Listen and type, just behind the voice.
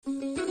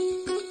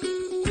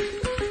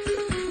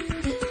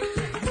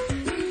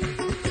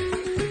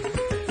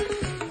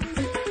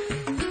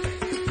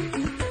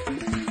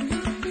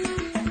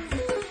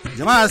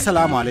Jama'a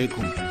assalamu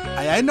alaikum.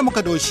 A yayin da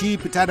muka doshi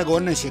fita daga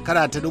wannan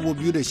shekara ta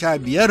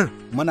 2015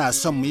 muna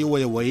son mu yi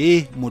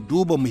waiwaye mu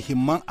duba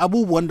muhimman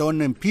abubuwan da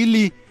wannan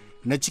fili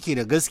na ciki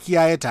da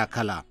gaskiya ya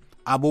takala.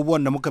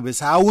 Abubuwan da muka bi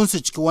sawunsu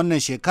cikin wannan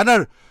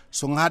shekarar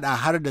sun hada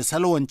har da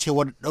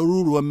salwancewar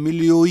ɗaruruwan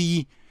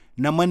miliyoyi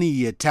na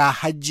maniyyata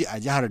hajji a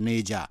jihar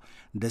Neja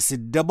da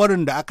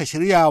siddabarin da aka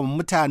shirya wa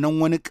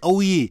mutanen wani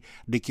ƙauye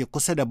da ke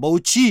kusa da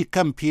Bauchi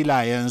kan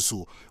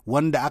filayensu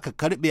wanda aka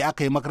karbe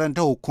aka yi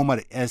makarantar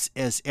hukumar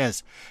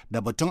SSS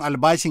da batun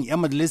albashin 'yan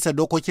majalisar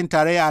dokokin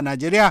tarayya a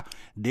Najeriya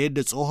da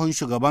yadda tsohon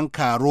shugaban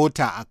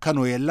Karota a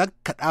Kano ya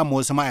lakkaɗa ma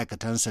wasu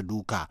ma'aikatansa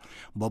duka.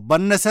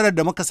 Babban nasarar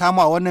da muka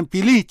samu a wannan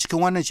fili cikin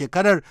wannan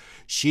shekarar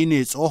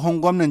shine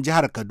tsohon gwamnan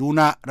jihar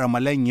Kaduna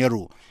Ramalan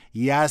Yaro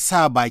ya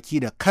sa baki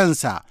da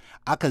kansa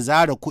aka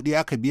zara kuɗi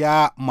aka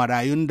biya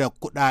marayun da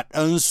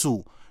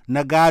kuɗaɗensu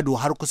na gado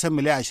har kusan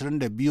miliyan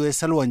 22 ya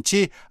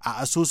salwance a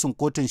asusun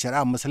kotun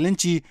shari'ar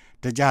musulunci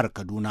ta jihar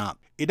Kaduna.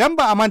 Idan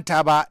ba a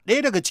manta ba,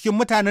 ɗaya daga cikin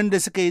mutanen da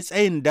suka yi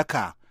tsayin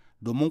daka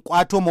domin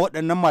ƙwato ma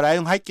waɗannan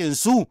marayun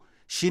haƙƙinsu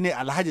shine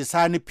Alhaji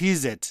Sani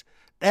PZ,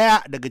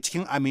 ɗaya daga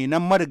cikin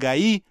aminan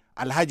marigayi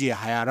Alhaji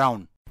Yahaya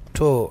Round.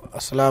 To,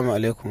 assalamu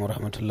alaikum wa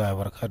rahmatullahi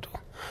wa barakatuh.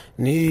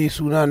 Ni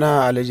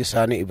sunana Alhaji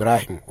Sani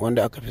Ibrahim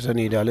wanda aka fi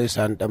sani da Alhaji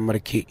Sani Dan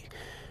Marke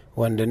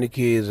wanda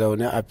nake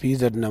zaune a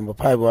PZ number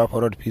 5 Wafa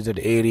Road PZ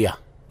area.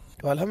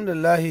 To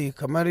alhamdulillah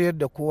kamar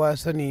yadda kowa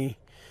sani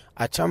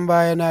a can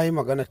baya na yi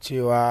magana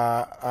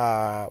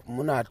cewa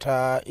muna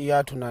ta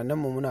iya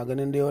tunaninmu muna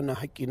ganin dai wannan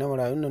haƙƙi na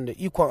marayun nan da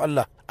ikon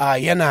Allah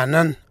yana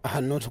nan a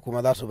hannunsu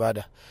kuma za su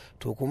bada.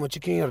 To kuma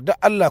cikin yarda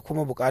Allah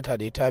kuma bukata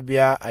da ta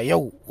biya a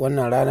yau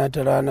wannan rana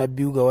ta rana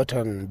 2 ga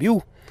watan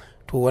 2.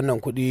 To wannan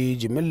kuɗi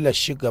jimillar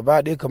shi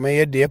gaba ɗaya kamar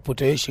yadda ya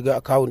fita ya shiga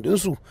akawun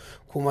ɗinsu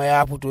kuma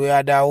ya fito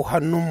ya dawo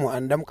hannunmu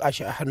an damƙa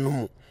shi a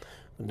hannunmu.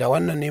 Da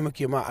wannan ne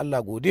muke ma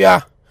Allah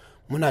godiya,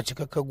 muna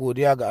cikakkar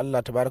godiya ga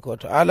Allah tabaraka wa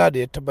ta'ala da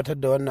ya tabbatar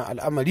da wannan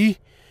al'amari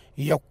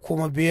ya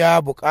kuma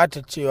biya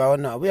buƙatar cewa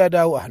wannan abu ya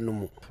dawo a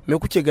hannunmu. Me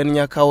kuke ganin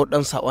ya kawo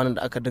ɗan saɓanin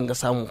da aka dinga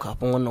samu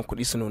kafin wannan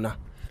kuɗi su nuna?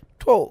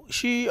 To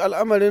shi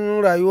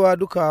al'amarin rayuwa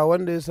duka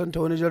wanda ya santa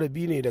wani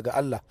jarabi ne daga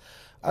Allah.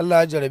 Allah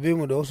ya jarabe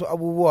mu da wasu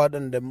abubuwa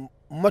waɗanda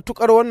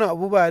matukar wannan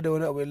abu ba da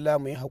wani abu illa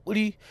mu yi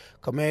haƙuri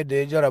kamar yadda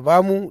ya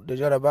jaraba mu da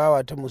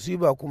jarabawa ta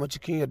musiba kuma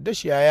cikin yadda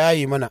shi ya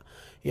yayi mana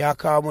ya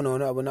kawo mana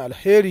wani abu na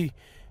alheri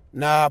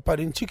na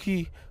farin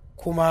ciki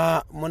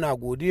kuma muna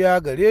godiya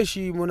gare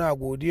shi, muna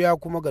godiya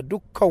kuma ga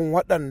dukkan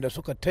waɗanda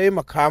suka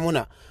taimaka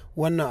muna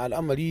wannan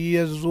al'amari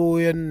ya zo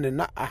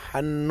na a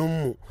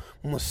hannunmu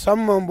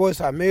musamman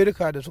Voice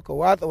America da suka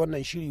watsa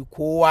wannan shiri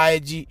kowa ya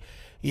ji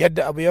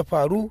yadda abu ya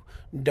faru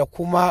da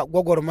kuma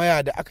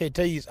gwagwarmaya da aka yi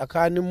ta yi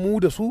tsakanin mu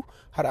da su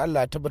har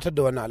Allah ya tabbatar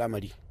da wannan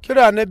al'amari.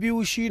 Kira na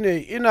biyu shine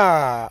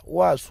ina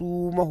wa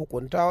su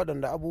mahukunta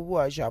waɗanda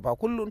abubuwa ya shafa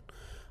kullum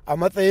a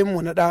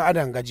matsayinmu na ɗan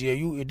adam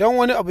gajiyayyu idan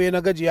wani abu ya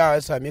na gajiyawa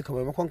ya same ka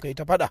maimakon ka yi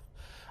ta faɗa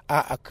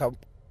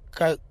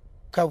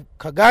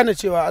ka gane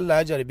cewa Allah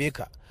ya jarabe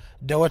ka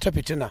da wata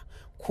fitina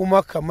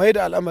kuma ka mai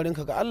da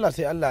al'amarinka ga Allah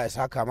sai Allah ya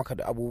saka maka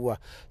da abubuwa.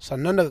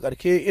 Sannan daga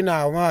ƙarshe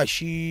ina ma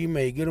shi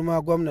mai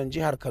girma gwamnan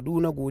jihar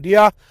Kaduna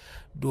godiya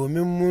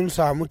domin mun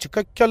samu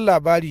cikakken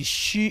labari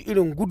shi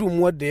irin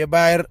gudunmuwar da ya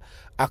bayar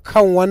a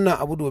kan wannan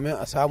abu domin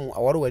a samu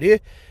a warware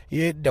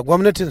da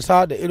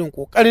gwamnatinsa da irin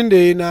ƙoƙarin da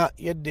ya na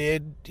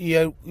yadda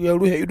ya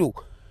ruhe ido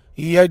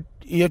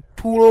ya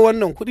turo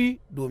wannan kuɗi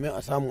domin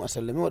a samu a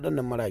sallami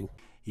waɗannan marayu.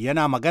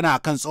 Yana magana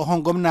kan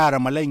tsohon gwamna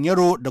Ramalan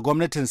Yaro da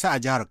gwamnatinsa a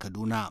jihar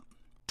Kaduna.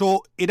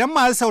 To, idan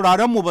masu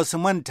sauraronmu ba su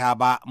manta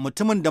ba,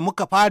 mutumin da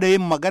muka fara yin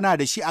magana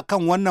da shi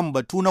akan wannan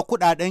batu na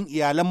kuɗaɗen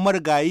iyalan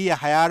marigayi ya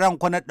hayaran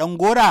kwanar ɗan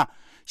gora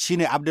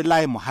shine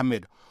Abdullahi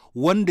Muhammad,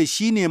 wanda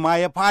shi ne ma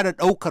ya fara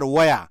ɗaukar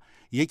waya,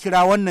 ya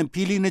kira wannan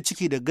fili na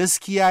ciki da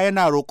gaskiya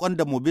yana roƙon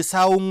da mu bi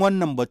sawun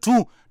wannan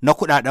batu na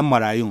kuɗaɗen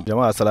marayun.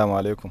 Jama'a assalamu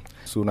alaikum.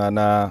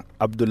 Sunana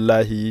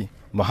Abdullahi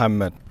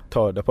Muhammad.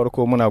 To da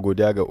farko muna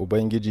godiya ga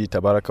Ubangiji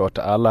tabaraka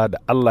wata'ala da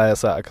Allah ya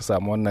sa aka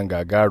samu wannan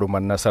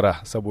gagaruman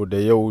nasara saboda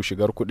yau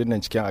shigar kudin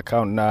nan cikin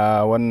account na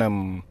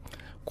wannan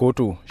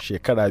kotu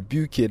shekara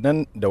 2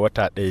 kenan da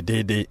wata ɗaya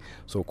daidai.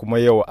 So kuma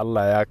yau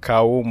Allah ya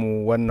kawo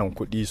mu wannan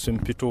kudi sun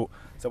fito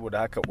saboda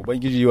haka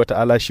Ubangiji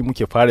wata'ala shi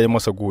muke fara yi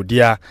masa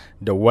godiya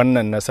da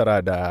wannan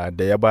nasara da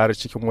ya bayar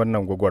cikin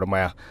wannan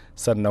gwagwarmaya.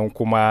 Sannan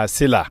kuma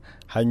sila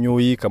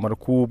hanyoyi kamar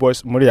ku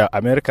Voice murya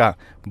America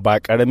ba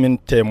karamin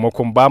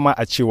taimakon ba ma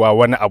a cewa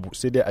wani abu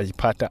sai dai a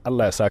fatan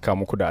Allah ya saka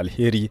muku da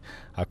alheri.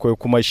 Akwai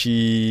kuma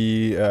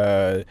shi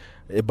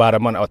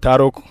IBRAHIM ALFA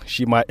AHMED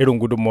shi ma irin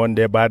gudunmawa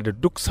da ya bayar da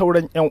duk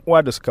sauran 'yan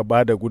uwa da suka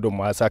ba da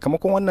gudunmawa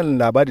sakamakon wannan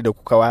labari da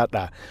kuka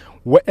wada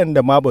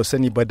waɗanda ma ba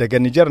sani ba daga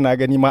Nijar na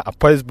gani ma a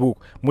Facebook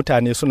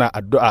mutane suna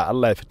addu'a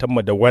Allah ya fitar mu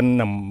da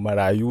wannan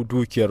marayu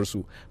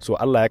dukiyarsu. So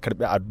Allah ya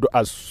karbi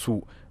addu'ar su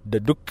da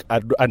duk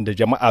addu'an da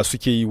jama'a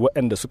suke yi,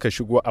 waɗanda suka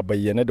shigo a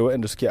bayyane da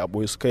waɗanda suke a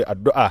ɓoye suka yi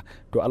addu'a,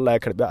 to Allah ya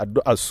karɓi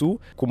addu'ar su,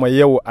 kuma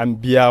yau an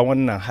biya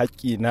wannan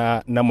haƙƙi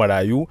na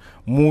marayu.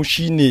 Mu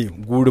shine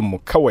gurinmu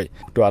kawai,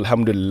 to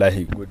alhamdulillah,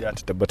 godiya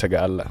ta tabbata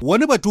ga Allah.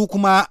 Wani batu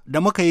kuma da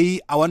muka yi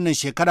a wannan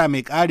shekara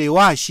mai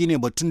karewa shine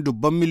batun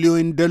dubban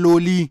miliyoyin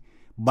daloli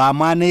ba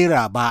ma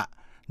naira ba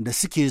da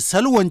suke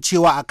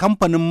salwancewa a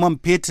kamfanin man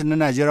fetur na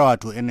Najeriya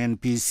wato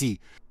NNPC.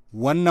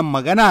 Wannan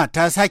magana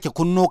ta sake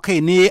kunno kai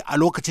ne a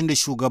lokacin da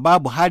shugaba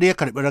Buhari ya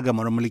karɓi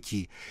ragamar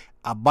mulki.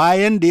 A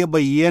bayan da ya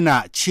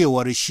bayyana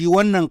cewar shi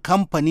wannan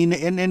kamfani na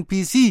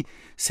NNPC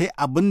sai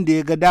abin da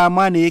ya ga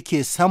dama ne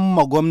yake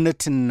samma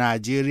gwamnatin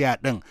Najeriya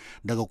ɗin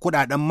daga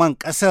kudaden man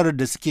ƙasar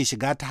da suke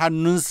shiga ta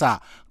hannunsa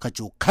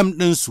kacokam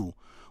ɗinsu.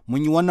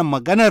 Mun yi wannan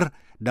maganar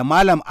da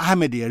Malam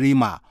Ahmed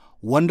Yarima,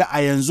 wanda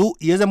a yanzu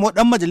ya zama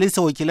ɗan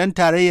majalisar wakilan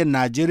tarayyar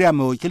Najeriya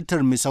mai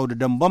wakiltar Misau da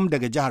Dambam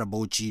daga jihar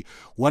Bauchi,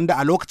 wanda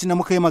a lokacin da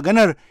muka yi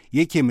maganar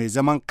yake mai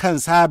zaman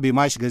kansa bai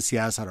ma shiga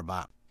siyasar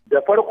ba.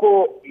 Da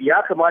farko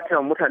ya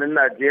kamata mutanen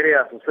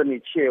Najeriya su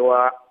sani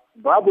cewa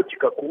babu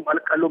cikakkun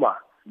alƙaluma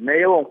na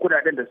yawan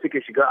kudaden da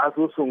suke shiga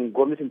asusun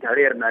gwamnatin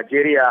tarayyar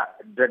Najeriya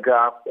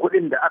daga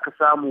kuɗin da aka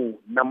samu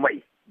na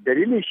mai.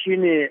 Dalilin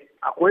shine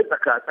akwai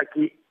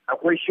tsaka-tsaki,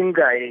 akwai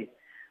shingaye,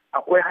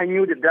 akwai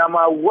hanyoyi da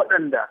dama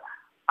waɗanda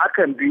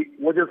akan bi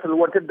wajen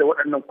salwantar da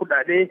waɗannan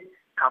kuɗaɗe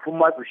kafin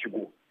ma su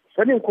shigo.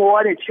 Sanin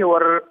kowa ne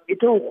cewar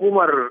ita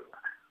hukumar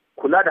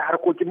kula da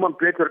harkokin man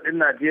fetur ɗin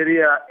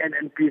Najeriya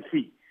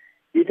NNPC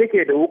ita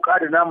ke da wuƙa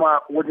da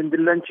nama wajen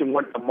dillancin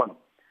wannan man.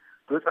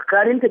 To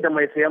tsakaninta da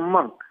mai sayan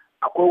man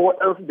akwai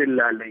waɗansu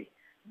dillalai.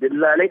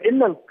 Dillalai ɗin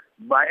nan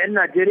ba 'yan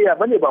Najeriya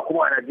ba ne, ba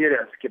kuma a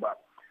Najeriya suke ba.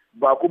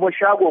 Ba kuma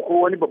shago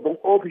ko wani babban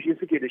ofishi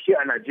suke da shi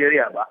a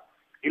Najeriya ba.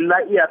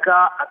 Illa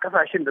iyaka a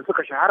ƙasashen da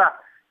suka shahara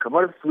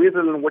kamar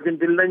Switzerland wajen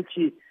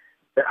dillanci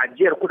da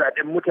ajiyar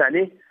kudaden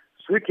mutane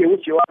suke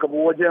wucewa gaba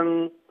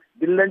wajen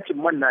dillancin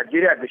man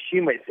Najeriya da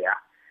shi mai saya.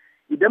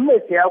 Idan mai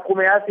saya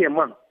kuma ya saya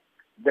man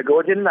daga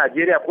wajen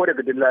Najeriya ko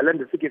daga dillalan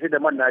da suke da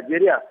man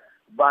Najeriya,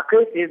 ba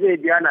kai tsaye zai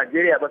biya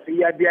Najeriya ba, sai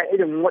ya biya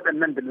irin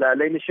waɗannan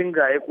dillalai na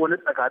shingaye ko na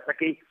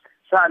tsaka-tsakai,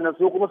 sa'annan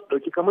su kuma su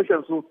ɗauki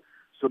kamishin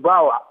su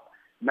ba wa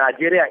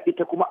Najeriya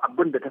ita kuma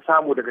abin da ta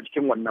samu daga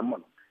cikin wannan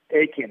man.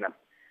 Ɗaya kenan.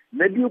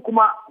 Na biyu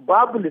kuma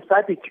babu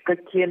lissafi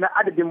cikakke na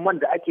adadin man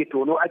da ake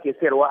tono ake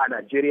sayarwa a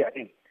Najeriya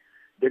ɗin.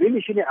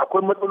 Dalili shine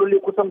akwai matsaloli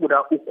kusan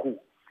guda uku.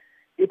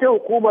 Ita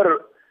hukumar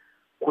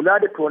kula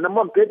da tonon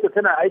man fetur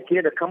tana aiki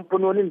ne da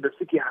kamfanonin da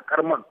suke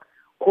haƙar man.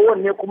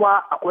 Kowanne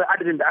kuma akwai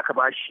adadin da aka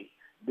bashi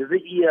da zai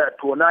iya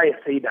tona ya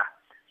saida.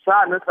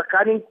 Sa'annan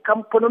tsakanin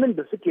kamfanonin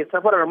da suke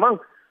safarar man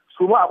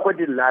su ma akwai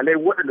dillalai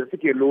waɗanda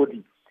suke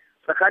lodi.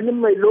 Tsakanin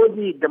mai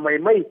lodi da mai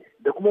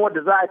da kuma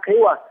wanda za a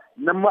kaiwa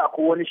nan ma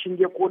akwai wani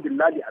shinge ko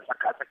dillali a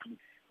tsaka-tsaki.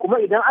 Kuma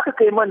idan aka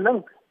kai man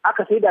nan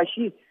aka saida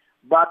shi,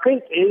 ba kai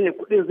tsaye ne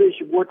kuɗin zai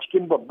shigo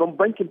cikin babban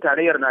bankin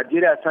tarayyar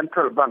Najeriya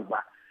Central Bank ba.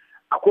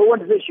 Akwai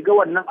wanda zai shiga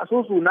wannan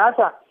asusu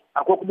nasa,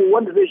 akwai kuma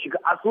wanda zai shiga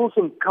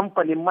asusun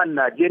kamfanin man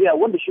Najeriya,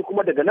 wanda shi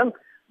kuma daga nan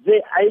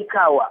zai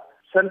aika wa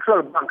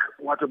Central Bank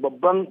wato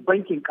babban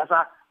bankin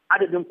ƙasa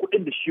adadin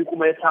kuɗin da shi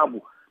kuma ya samu.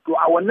 To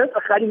a wannan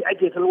tsakanin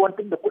ake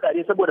salwantar da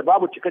kuɗaɗe saboda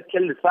babu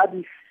cikakken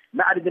lissafi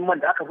na adadin man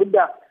da aka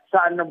fidda,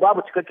 sa'an nan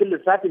babu cikakken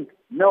lissafin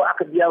nawa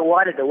aka biya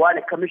wane da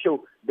wane kamisho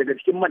daga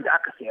cikin man da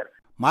aka sayar.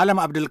 Malam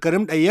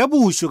Abdulkarim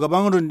Ɗayyabu,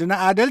 shugaban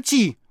rundunar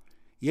adalci,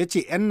 ya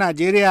ce 'yan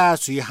Najeriya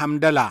su yi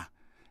hamdala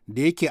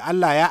da yake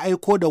Allah ya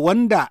aiko da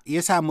wanda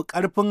ya samu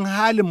ƙarfin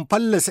halin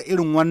fallasa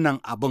irin wannan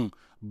abin,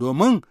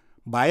 domin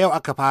ba yau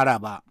aka fara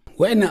ba.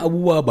 Wa'annan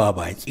abubuwa ba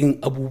bakin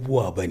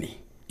abubuwa ba ne,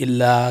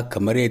 illa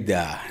kamar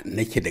yadda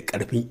nake da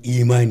ƙarfin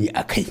imani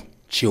a kai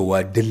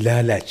cewa duk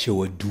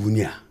lalacewar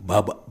duniya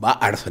ba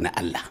a rasa na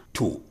Allah.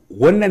 To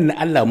wannan na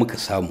Allah muka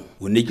samu,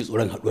 wanda yake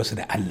tsoron haɗuwarsa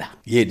da Allah,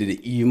 ya yarda da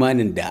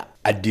imanin da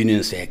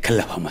addininsa ya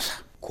kallafa masa,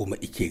 kuma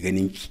ike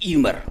ganin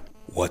kimar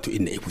wato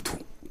inda ya fito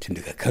tun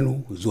daga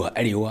Kano zuwa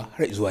Arewa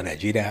har zuwa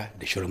Najeriya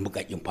da shirin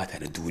bukakin fata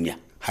na duniya,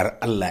 har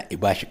Allah ya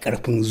bashi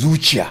ƙarfin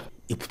zuciya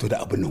ya fito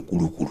da abin nan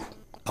kuru-kuru.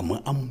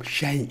 Amma an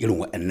shayin irin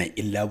waɗannan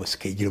illa ba su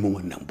kai girman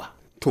wannan ba.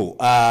 To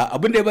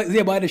abin da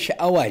zai ba da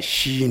sha'awa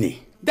shine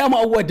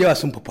dama abubuwa da yawa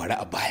sun faru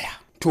a baya.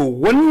 To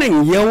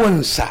wannan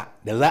yawansa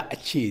da za a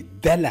ce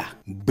dala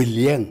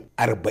biliyan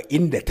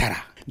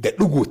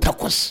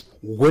 49.8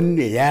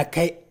 wanda ya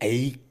kai a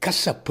yi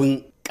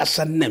kasafin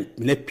ƙasar nan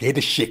na fiye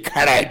da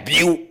shekara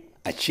 2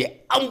 a ce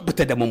an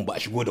fita da man ba a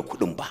shigo da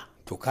kuɗin ba.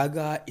 To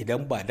kaga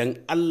idan ba dan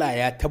Allah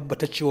ya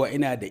tabbata cewa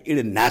ina da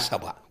irin nasa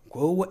ba,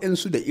 ko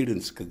waɗansu da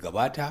irin suka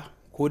gabata,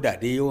 ko da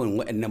dai yawan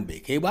waɗannan bai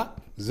kai ba,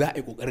 za a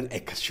yi ƙoƙarin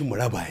aikaci mu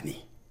raba ne.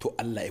 To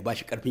Allah ya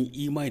bashi ƙarfin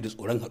imani da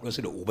tsoron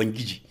haɗuwarsa da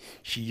Ubangiji,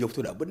 shi ya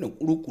fito da abin nan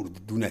ƙuru-ƙuru da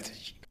duniya ta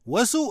ji.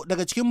 Wasu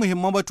daga cikin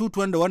muhimman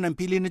batutuwan da wannan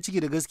fili na ciki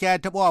da gaskiya ya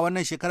taɓa a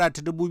wannan shekara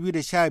ta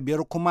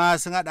 2015 kuma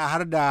sun haɗa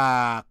har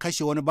da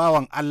kashe wani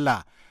bawan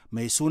Allah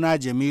mai suna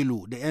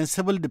Jamilu da 'yan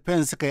civil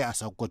defense suka yi a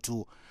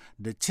Sokoto,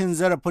 da cin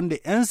zarafin da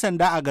 'yan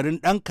sanda a garin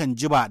ɗan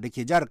Kanjiba da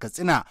ke jihar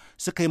Katsina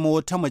suka yi ma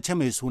wata mace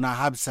mai suna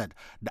Hafsat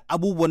da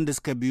abubuwan da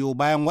suka biyo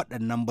bayan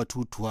waɗannan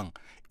batutuwan.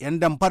 'Yan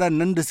damfarar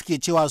nan da suke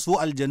cewa su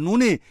aljannu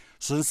ne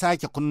sun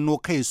sake kunno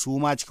kai su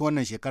ma cikin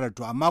wannan shekarar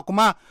to amma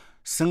kuma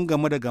sun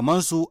gamu da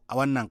gamansu a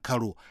wannan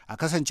karo. A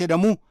kasance da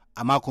mu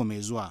a mako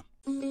mai zuwa.